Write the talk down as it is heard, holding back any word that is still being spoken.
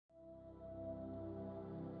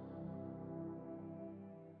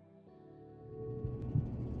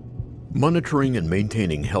Monitoring and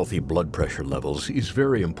maintaining healthy blood pressure levels is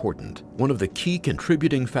very important. One of the key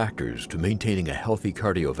contributing factors to maintaining a healthy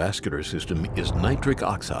cardiovascular system is nitric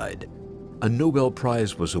oxide. A Nobel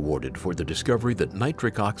Prize was awarded for the discovery that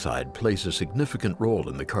nitric oxide plays a significant role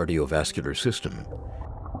in the cardiovascular system.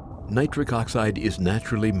 Nitric oxide is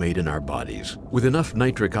naturally made in our bodies. With enough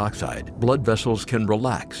nitric oxide, blood vessels can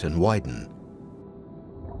relax and widen.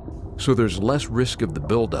 So there's less risk of the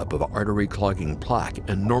buildup of artery-clogging plaque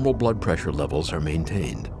and normal blood pressure levels are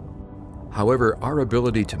maintained. However, our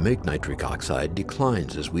ability to make nitric oxide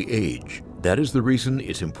declines as we age. That is the reason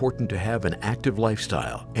it's important to have an active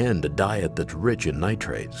lifestyle and a diet that's rich in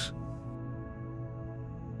nitrates.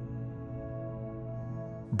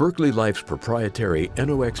 Berkeley Life's proprietary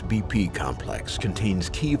NOx-BP complex contains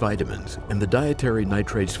key vitamins and the dietary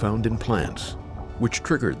nitrates found in plants, which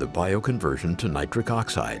trigger the bioconversion to nitric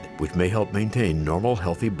oxide, which may help maintain normal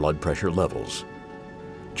healthy blood pressure levels.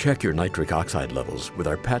 Check your nitric oxide levels with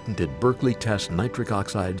our patented Berkeley Test nitric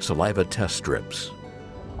oxide saliva test strips.